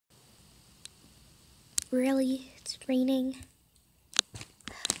Really? It's raining?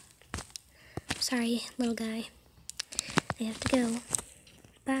 Sorry, little guy. I have to go.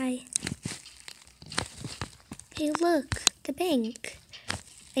 Bye. Hey, look, the bank.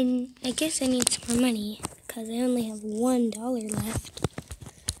 And I guess I need some more money because I only have $1 left.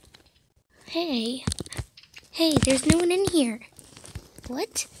 Hey, there's no one in here.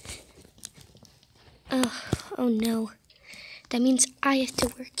 What? Oh no. That means I have to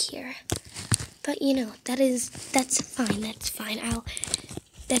work here. But you know, that's fine.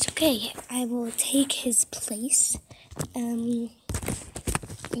 That's okay. I will take his place. I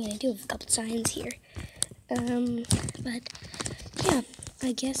do have a couple signs here. But yeah,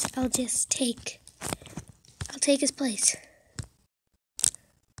 I guess I'll take his place.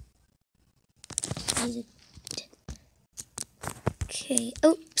 Okay,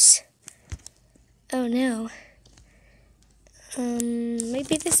 oops. Oh no.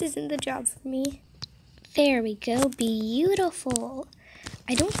 Maybe this isn't the job for me. There we go, beautiful.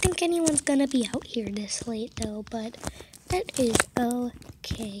 I don't think anyone's gonna be out here this late though, but that is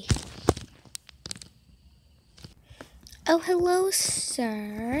okay. Oh, hello,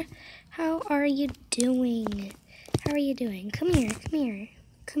 sir. How are you doing? Come here.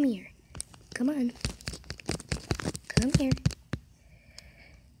 Come on. Come here.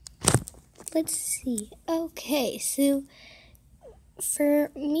 Let's see. Okay, so for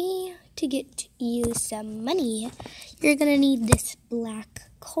me to get you some money, you're gonna need this black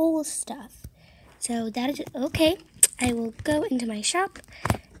coal stuff. So that is okay. I will go into my shop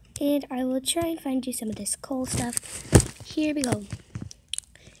and I will try and find you some of this coal stuff. Here we go.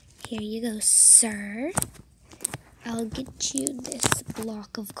 Here you go, sir. I'll get you this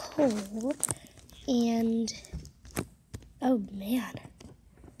block of coal and oh man.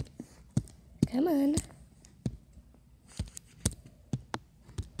 Come on.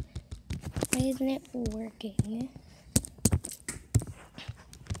 Why isn't it working?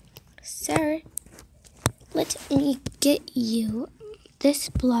 Sir, let me get you this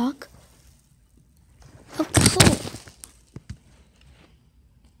block of coal.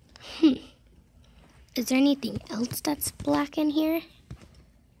 Is there anything else that's black in here?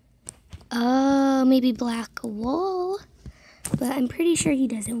 Oh, maybe black wool. But I'm pretty sure he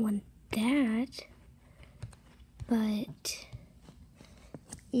doesn't want that. But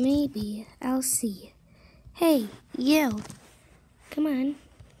maybe. I'll see. Hey, you. Come on.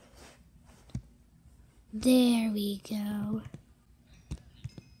 There we go.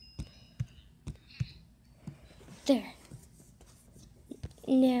 There.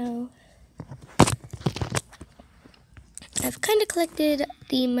 Now, I've kind of collected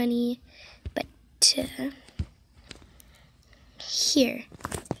the money, but here.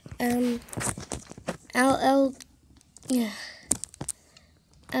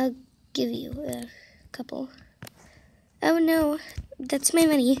 I'll give you a couple. Oh no, that's my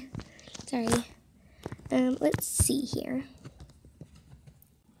money. Sorry. Let's see here.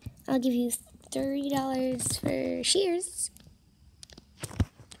 I'll give you $30 for shears.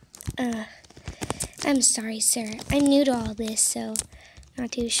 I'm sorry, sir. I'm new to all this, so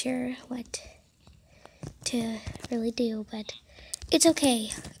not too sure what to really do, but it's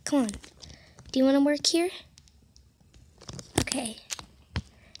okay. Come on. Do you want to work here? Okay.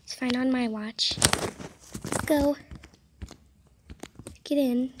 It's fine on my watch. Let's go. Get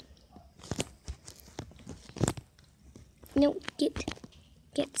in. Nope, get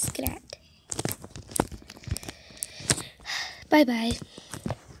scrat. Bye-bye.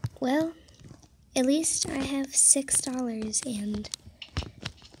 Well, at least I have $6 and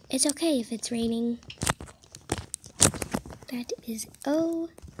it's okay if it's raining. That is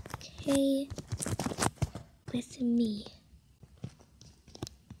okay with me.